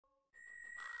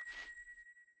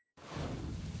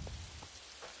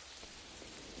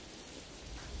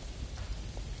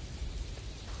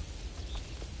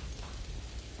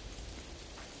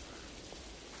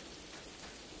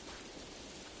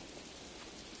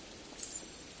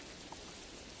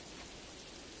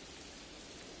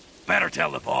Better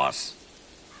tell the boss.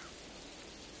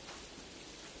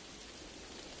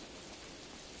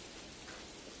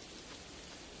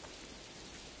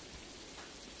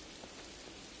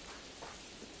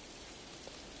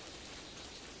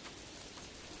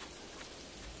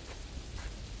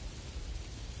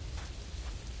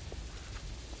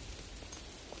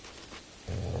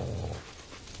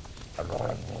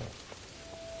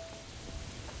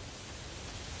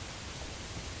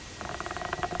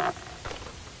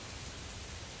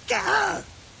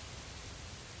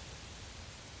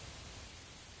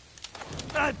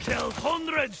 I've killed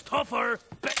hundreds tougher,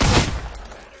 but...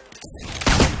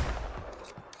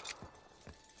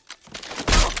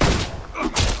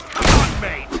 Come on,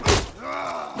 mate!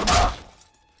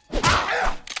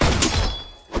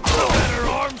 A better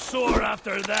arm sore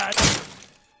after that.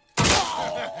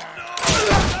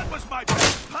 That was my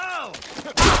best pal!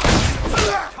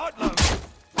 Toddler!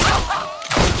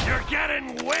 You're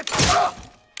getting whipped!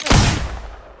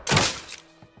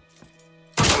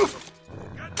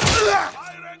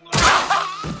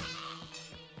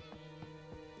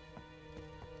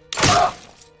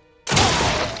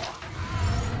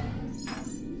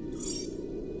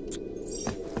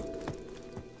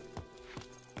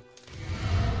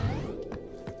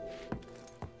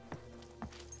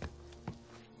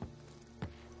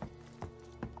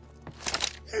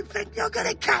 You think you're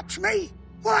gonna catch me?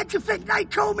 Why do you think they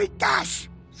call me Dash?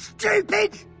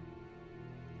 Stupid!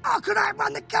 I could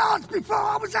outrun the guards before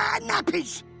I was out of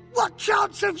nappies. What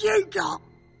chance have you got?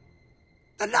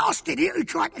 The last idiot who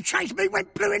tried to chase me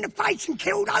went blue in the face and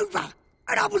killed over.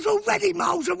 And I was already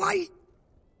miles away.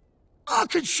 I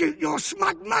could shoot your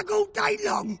smug mug all day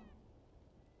long.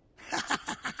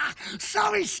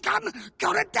 Sorry, scum.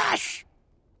 Got a dash.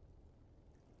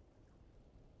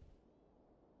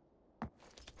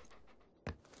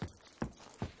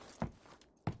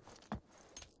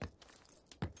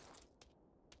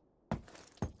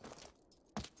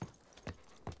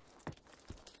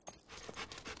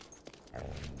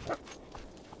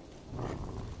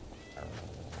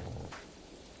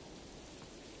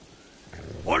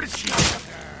 What is she?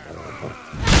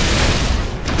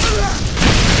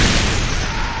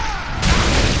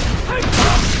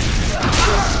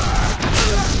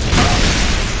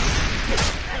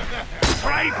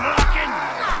 Try blocking!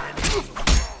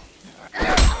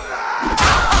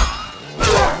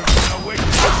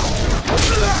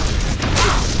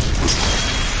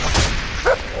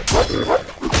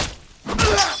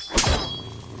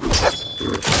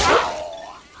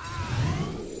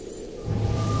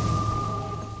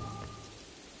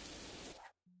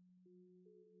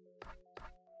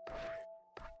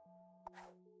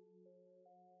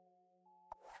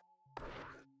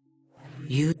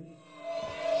 You...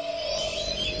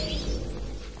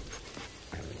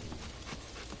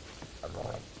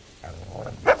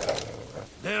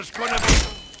 There's gonna be...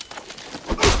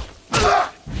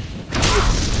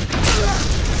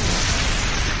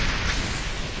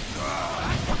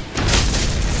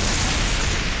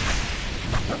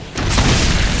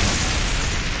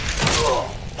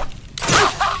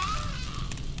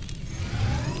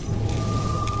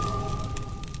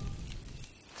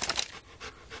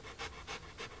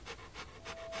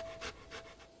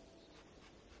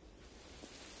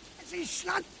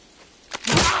 Slug.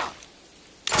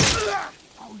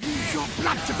 I'll use your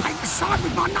blood to paint the sign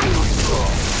with my name on it.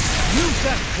 You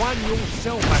just won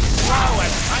yourself a slow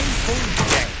and painful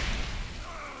death.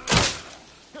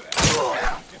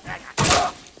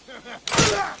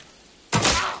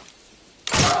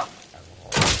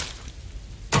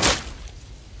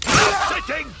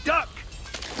 Sitting duck!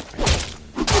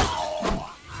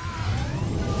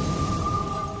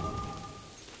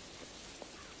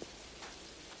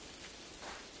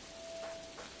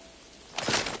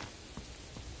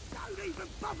 Even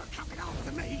bother coming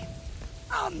after me.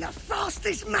 I'm the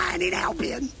fastest man in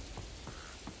Albion.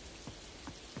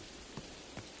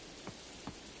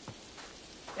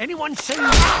 Anyone see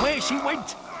where she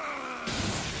went?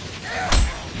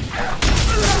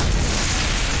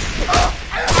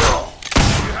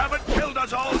 You haven't killed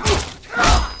us all!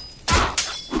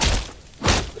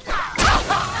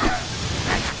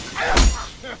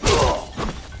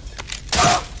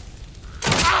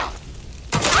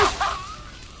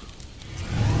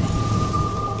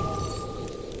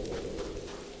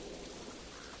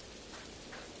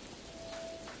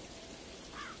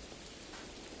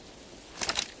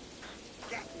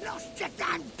 You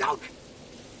damn dog!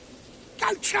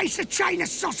 Go chase a chain of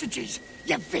sausages,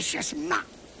 you vicious mutt!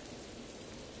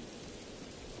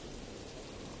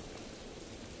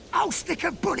 I'll stick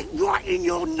a bullet right in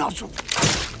your nozzle!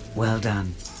 Well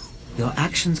done. Your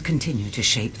actions continue to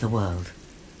shape the world.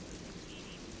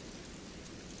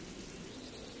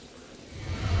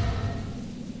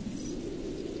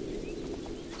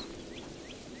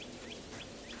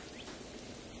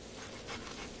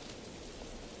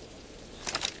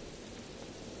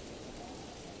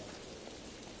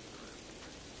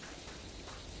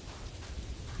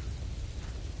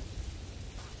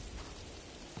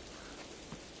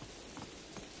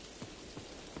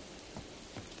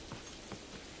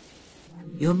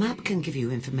 Your map can give you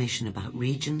information about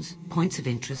regions, points of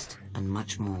interest, and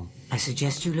much more. I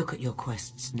suggest you look at your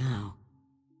quests now.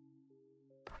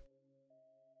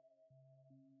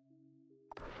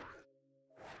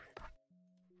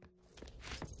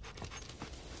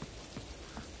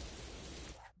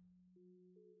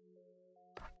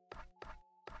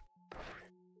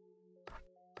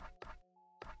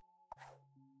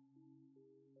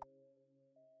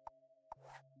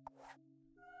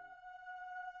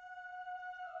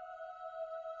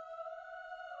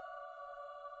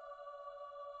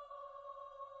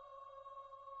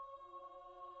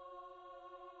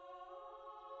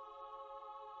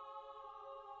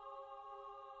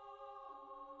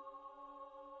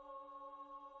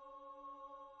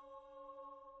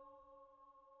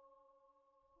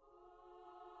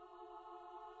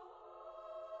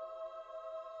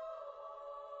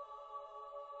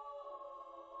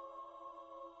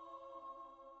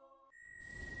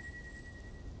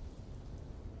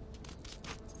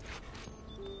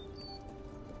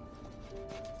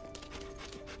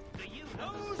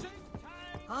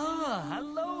 Ah,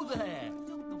 hello there.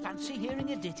 Fancy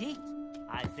hearing a ditty?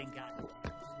 I think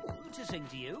I'd to sing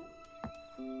to you.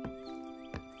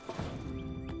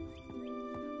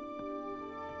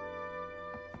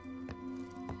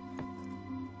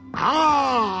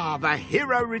 Ah, the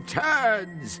hero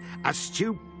returns! A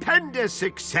stupendous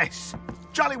success!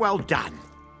 Jolly well done.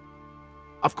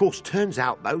 Of course, turns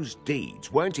out those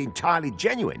deeds weren't entirely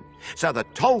genuine, so the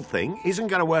toll thing isn't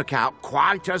going to work out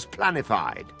quite as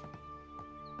planified.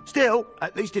 Still,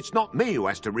 at least it's not me who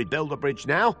has to rebuild the bridge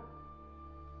now.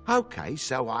 Okay,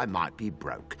 so I might be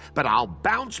broke, but I'll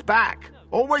bounce back.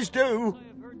 Always do.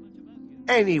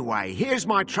 Anyway, here's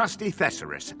my trusty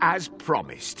thesaurus, as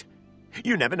promised.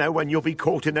 You never know when you'll be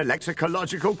caught in a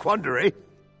lexicological quandary.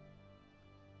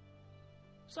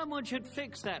 Someone should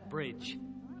fix that bridge.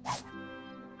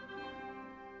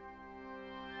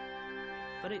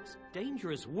 But it's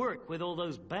dangerous work with all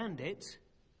those bandits.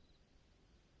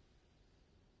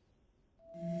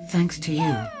 Thanks to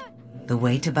you, the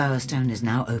way to Bowerstone is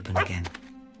now open again.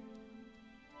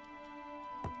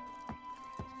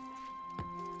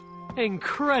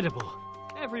 Incredible!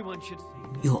 Everyone should see.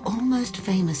 You're almost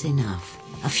famous enough.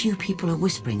 A few people are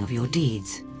whispering of your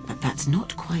deeds, but that's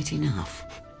not quite enough.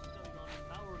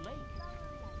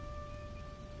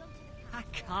 I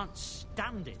can't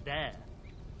stand it there.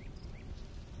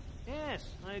 Yes,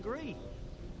 I agree.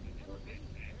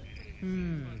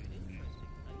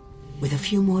 With a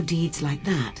few more deeds like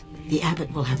that, the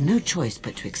abbot will have no choice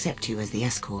but to accept you as the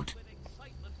escort.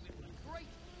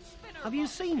 Have you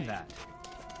seen that?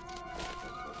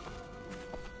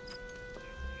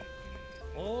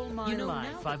 All my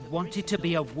life I've wanted to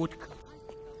be a woodcutter.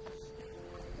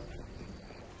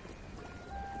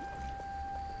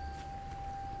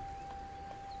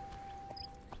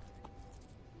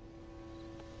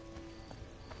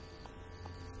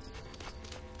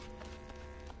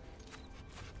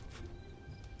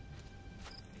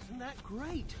 Isn't that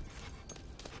great?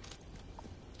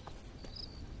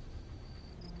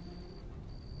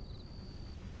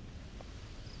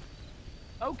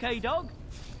 Okay, dog.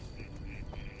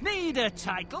 Need a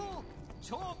title?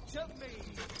 Talk to me.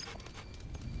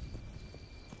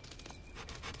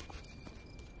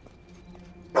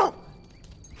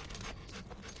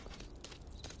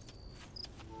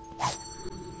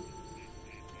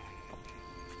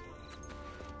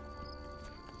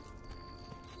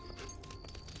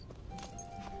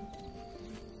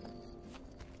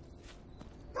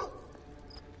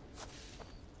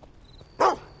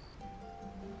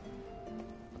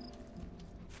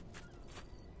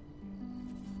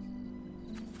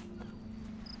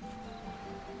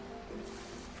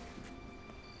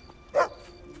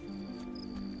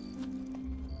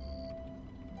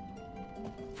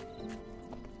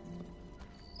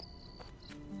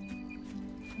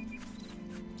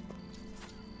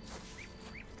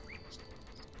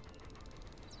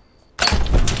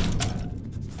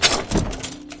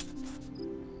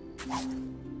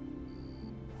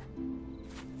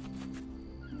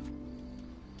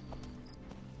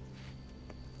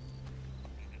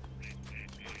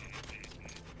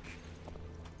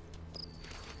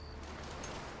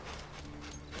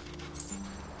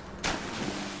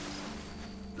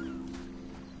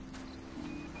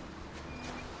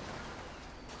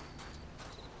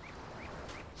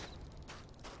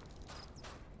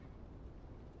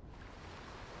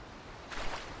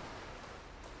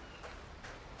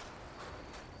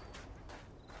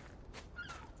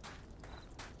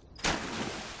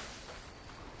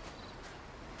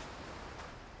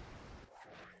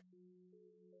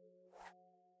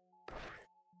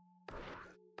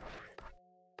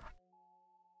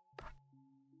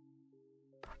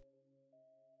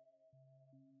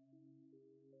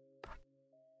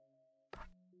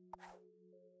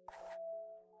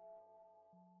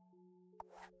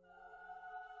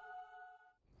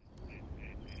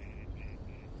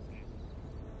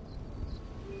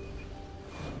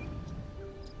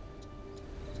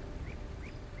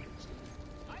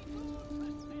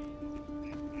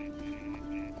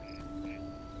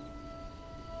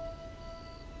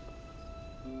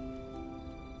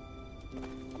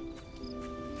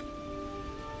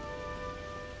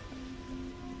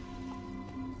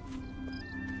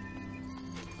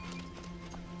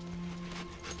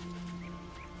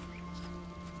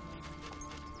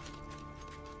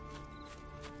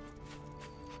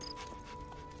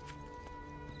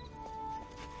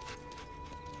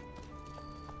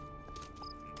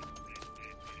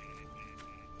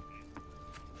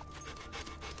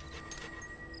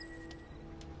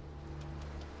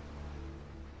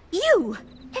 Oh,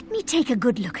 let me take a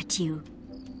good look at you.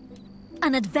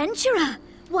 An adventurer!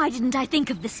 Why didn't I think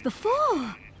of this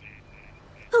before?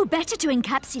 Who better to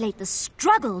encapsulate the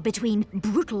struggle between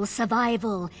brutal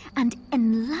survival and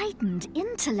enlightened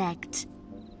intellect?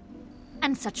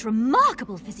 And such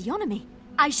remarkable physiognomy.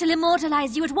 I shall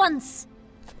immortalize you at once.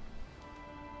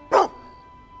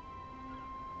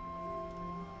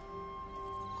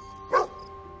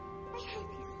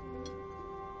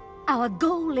 Our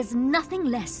goal is nothing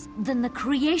less than the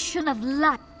creation of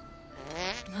life.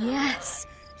 Yes,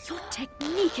 your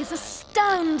technique is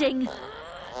astounding.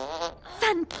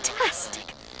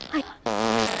 Fantastic.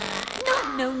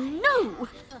 No.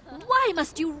 Why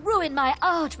must you ruin my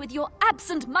art with your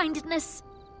absent-mindedness?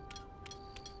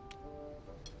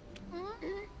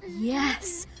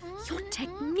 Yes, your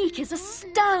technique is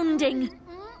astounding.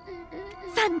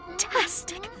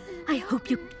 Fantastic. I hope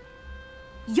you...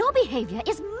 Your behavior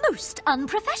is most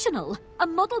unprofessional. A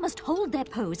model must hold their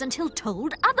pose until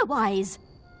told otherwise.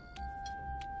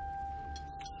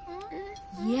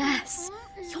 Yes,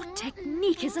 your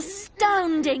technique is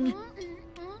astounding.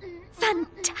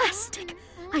 Fantastic.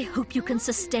 I hope you can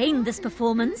sustain this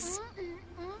performance.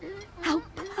 How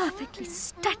perfectly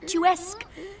statuesque.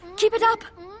 Keep it up.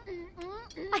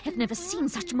 I have never seen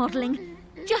such modeling.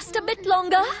 Just a bit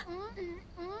longer.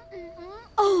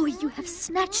 Oh, you have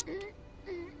snatched...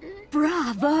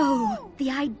 Bravo! The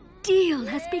ideal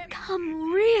has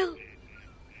become real.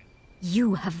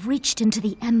 You have reached into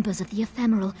the embers of the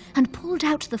ephemeral and pulled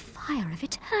out the fire of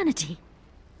eternity.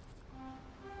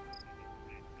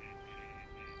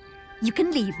 You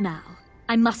can leave now.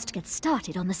 I must get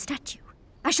started on the statue.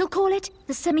 I shall call it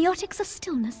the Semiotics of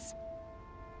Stillness.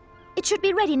 It should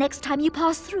be ready next time you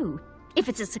pass through. If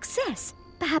it's a success,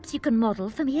 perhaps you can model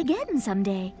for me again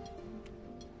someday.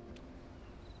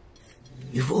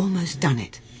 You've almost done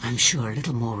it. I'm sure a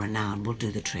little more renown will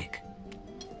do the trick.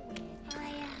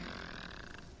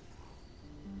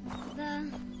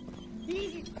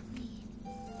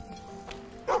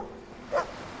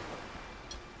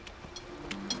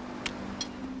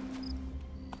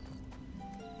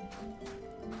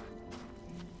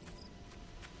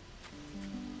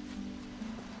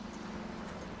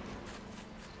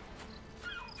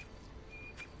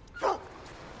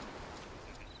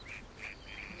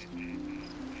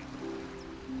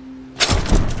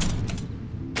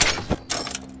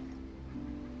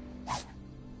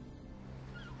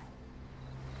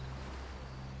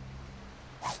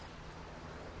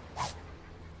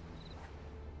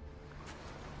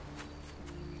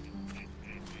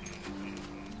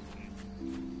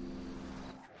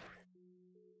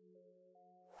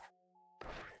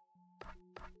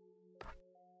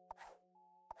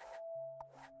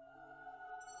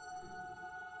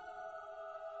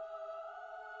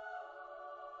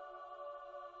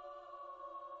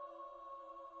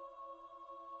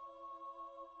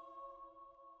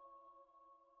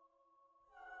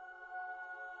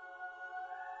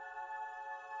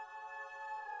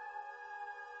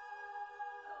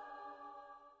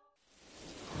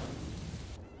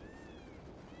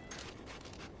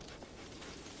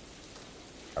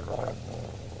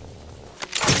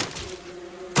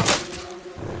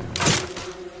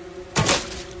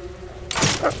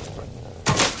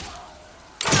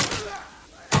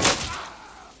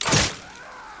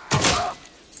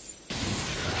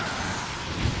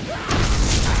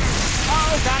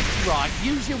 Right,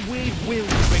 use your weird will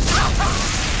trick.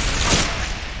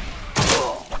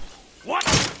 What?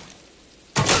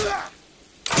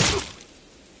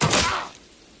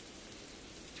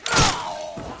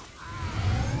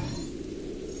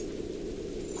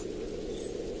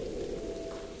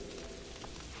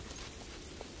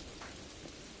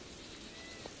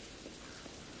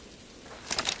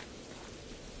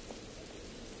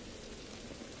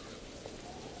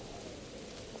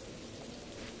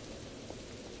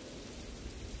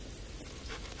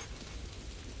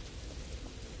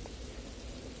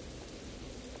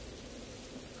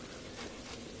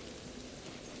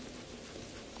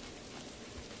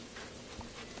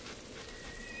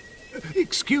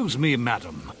 Excuse me,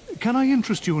 madam. Can I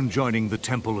interest you in joining the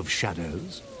Temple of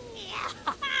Shadows?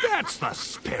 That's the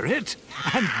spirit!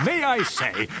 And may I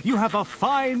say, you have a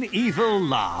fine, evil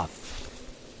laugh.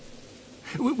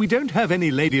 We don't have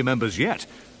any lady members yet,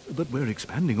 but we're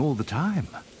expanding all the time.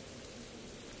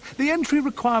 The entry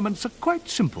requirements are quite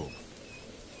simple.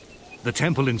 The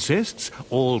temple insists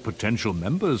all potential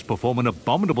members perform an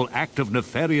abominable act of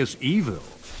nefarious evil.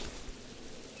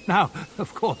 Now,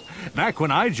 of course, back when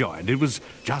I joined, it was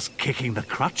just kicking the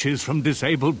crutches from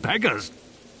disabled beggars.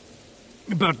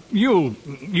 But you'll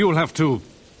have to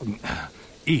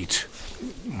eat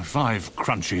 5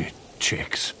 crunchy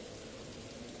chicks.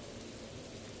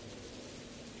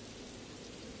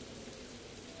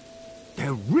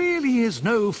 There really is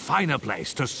no finer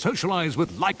place to socialize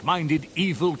with like-minded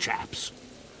evil chaps.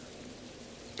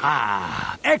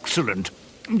 Ah, excellent.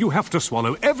 You have to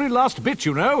swallow every last bit,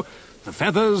 you know. The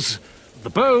feathers, the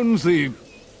bones, the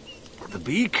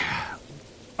beak.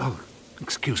 Oh,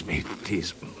 excuse me,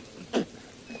 please.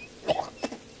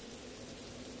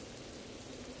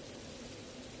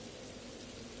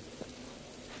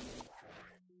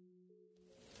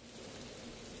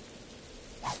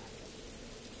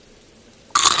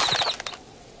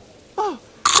 Oh,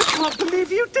 I can't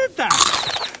believe you did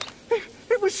that!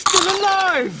 It was still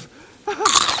alive!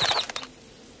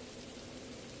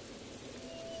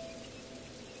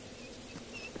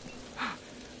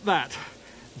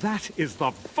 That is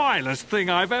the vilest thing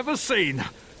I've ever seen.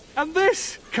 And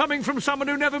this, coming from someone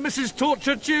who never misses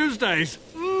Torture Tuesdays.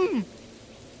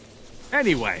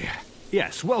 Anyway,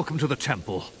 yes, welcome to the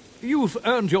temple. You've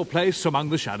earned your place among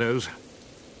the shadows.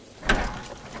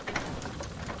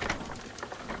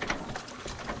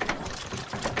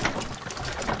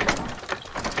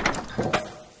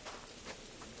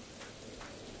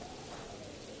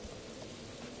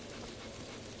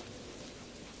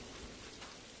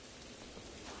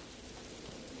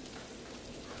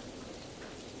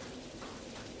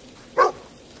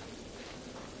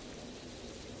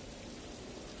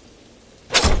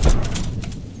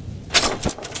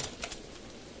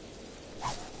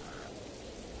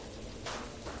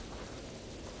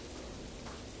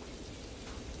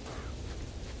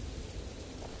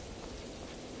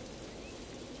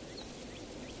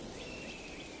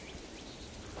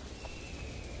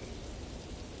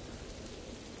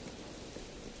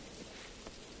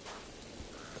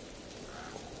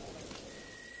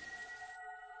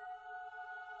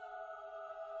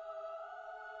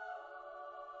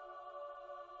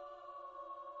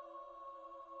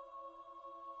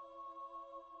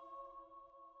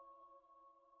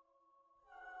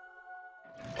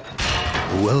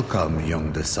 Welcome,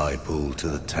 young disciple, to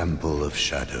the Temple of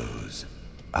Shadows.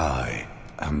 I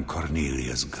am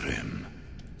Cornelius Grimm.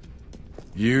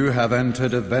 You have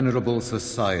entered a venerable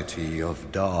society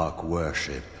of dark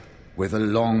worship, with a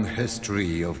long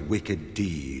history of wicked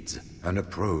deeds and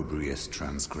opprobrious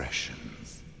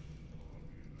transgressions.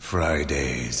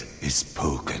 Fridays is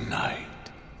poker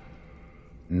night.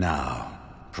 Now,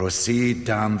 proceed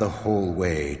down the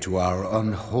hallway to our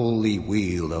unholy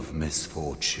wheel of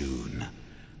misfortune.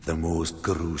 The most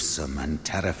gruesome and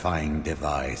terrifying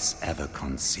device ever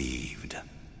conceived.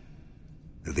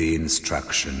 The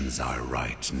instructions are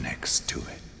right next to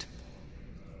it.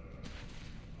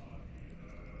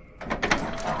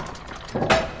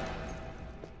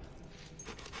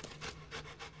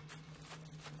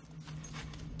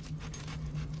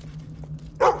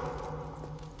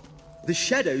 The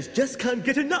Shadows just can't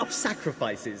get enough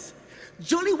sacrifices.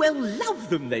 Jolly well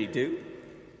love them, they do.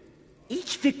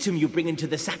 Each victim you bring into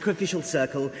the sacrificial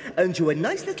circle earns you a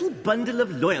nice little bundle of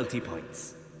loyalty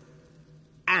points.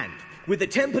 And with the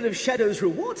Temple of Shadows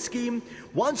reward scheme,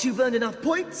 once you've earned enough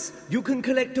points, you can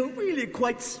collect a really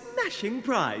quite smashing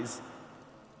prize.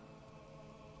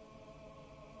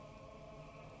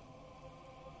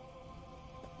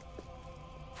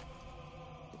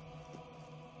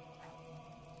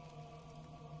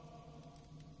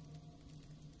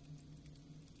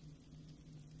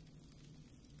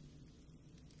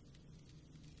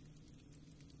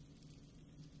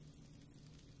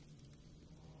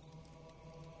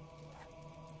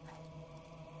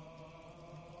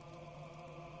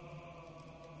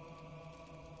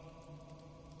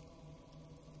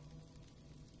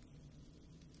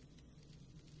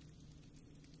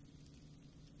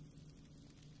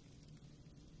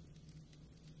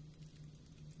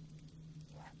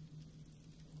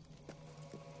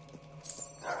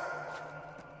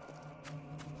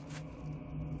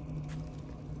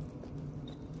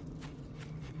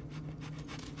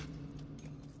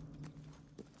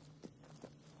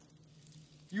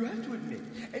 You have to admit,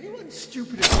 anyone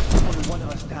stupid enough to follow one of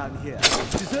us down here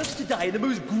deserves to die in the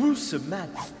most gruesome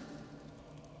manner.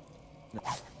 No.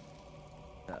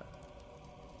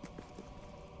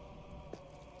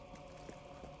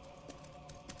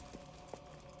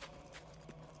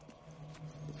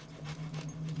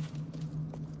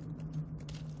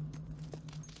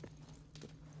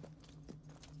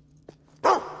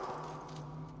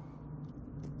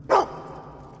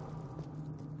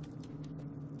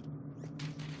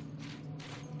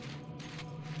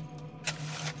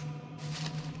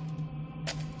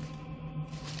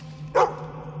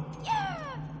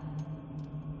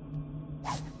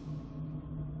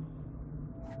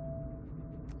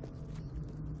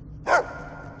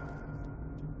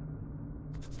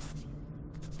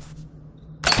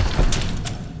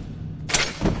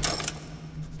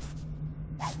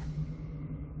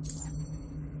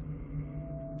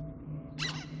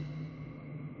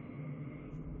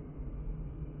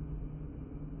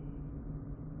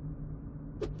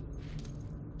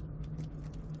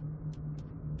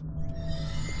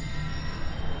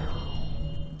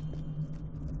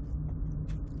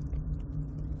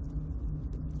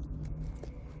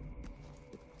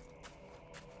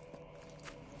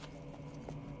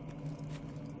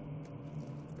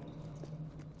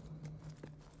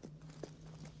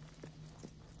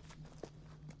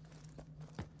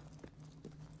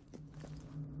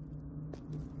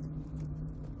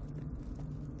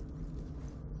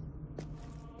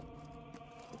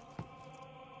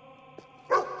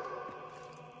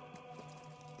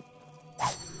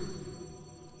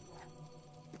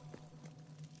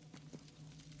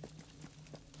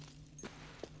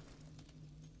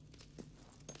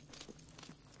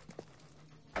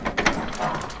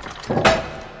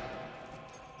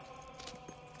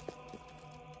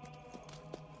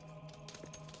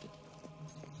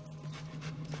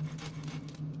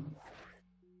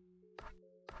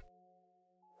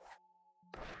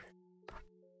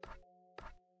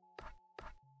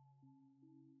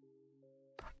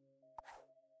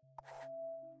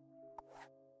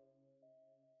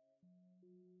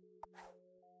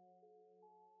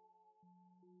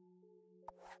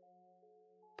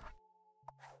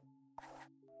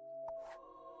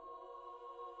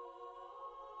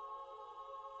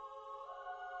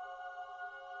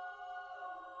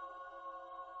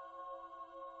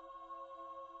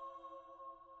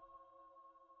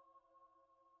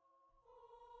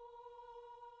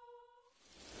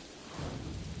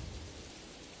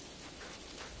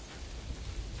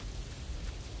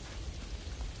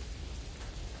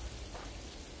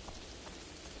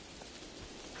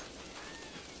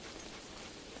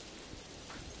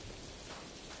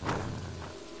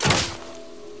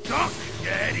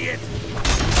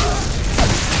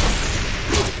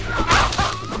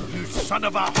 son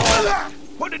of a whore!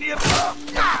 What did you...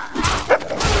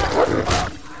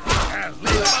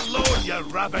 Leave him alone, you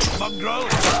rabbit mongrel!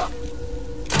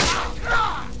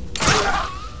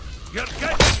 You're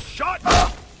getting shot!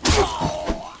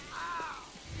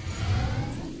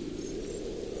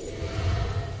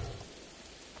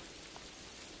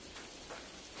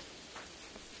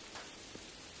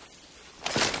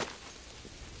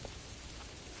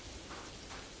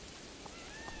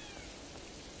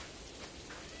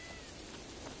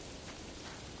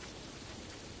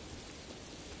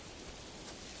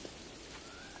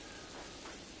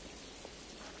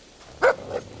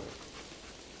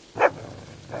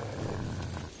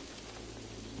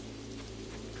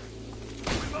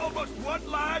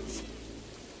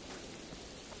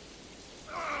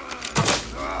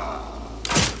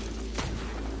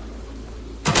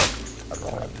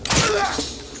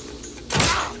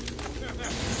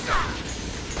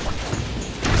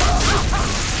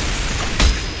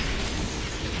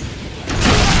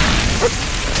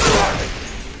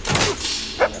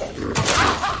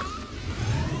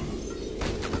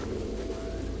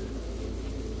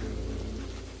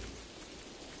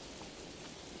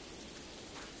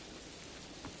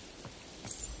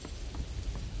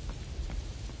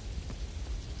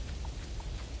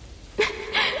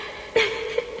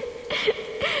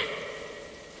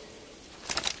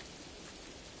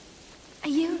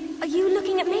 Are you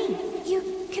looking at me?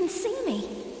 You can see me.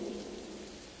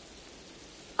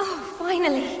 Oh,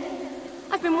 finally.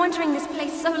 I've been wandering this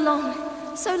place so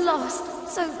long, so lost,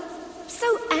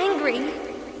 so angry.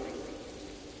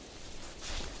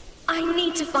 I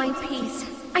need to find peace.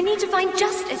 I need to find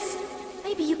justice.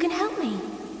 Maybe you can help me.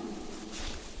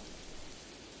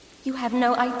 You have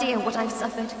no idea what I've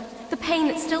suffered. The pain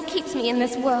that still keeps me in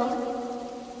this world.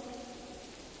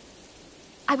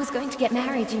 I was going to get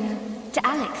married, you know, to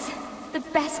Alex, the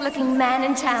best-looking man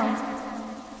in town.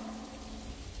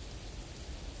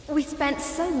 We spent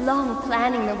so long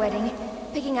planning the wedding,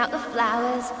 picking out the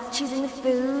flowers, choosing the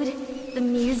food, the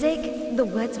music, the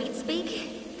words we'd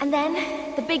speak. And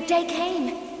then, the big day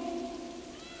came.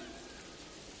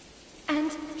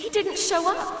 And he didn't show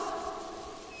up.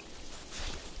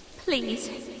 Please,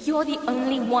 you're the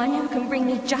only one who can bring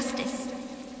me justice.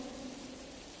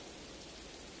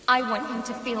 I want him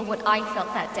to feel what I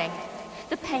felt that day.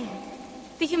 The pain,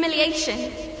 the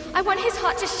humiliation. I want his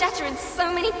heart to shatter in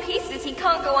so many pieces he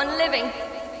can't go on living.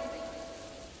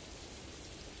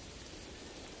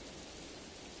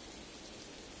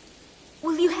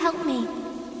 Will you help me?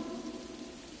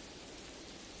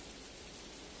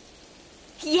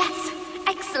 Yes!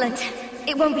 Excellent!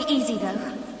 It won't be easy,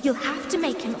 though. You'll have to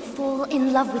make him fall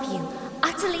in love with you,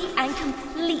 utterly and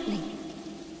completely.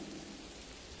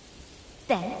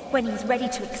 Then, when he's ready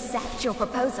to accept your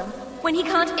proposal, when he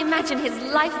can't imagine his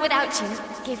life without you,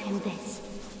 give him this.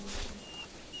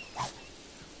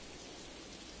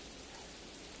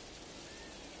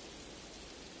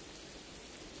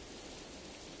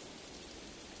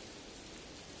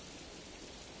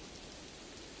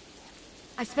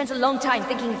 I've spent a long time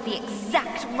thinking of the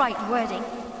exact right wording.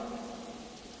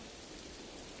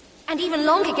 And even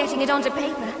longer getting it onto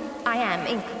paper. I am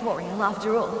incorporeal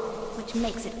after all, which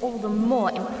makes it all the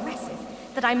more impressive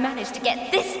that I managed to get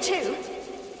this too.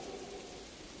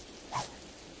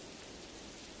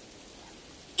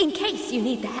 In case you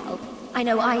need the help, I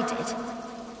know I did.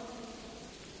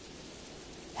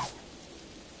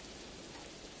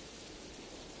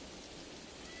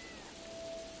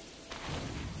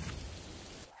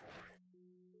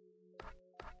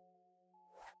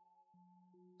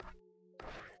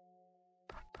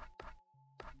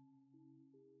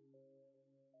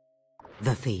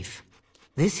 The thief.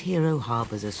 This hero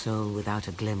harbors a soul without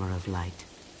a glimmer of light.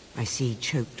 I see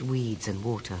choked weeds and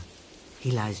water.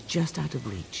 He lies just out of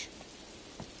reach.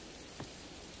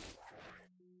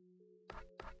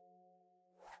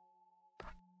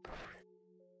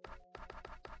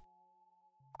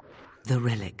 The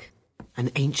relic.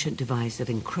 An ancient device of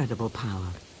incredible power,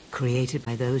 created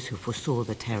by those who foresaw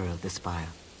the terror of the spire.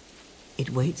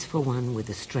 It waits for one with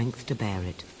the strength to bear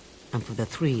it, and for the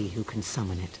three who can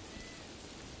summon it.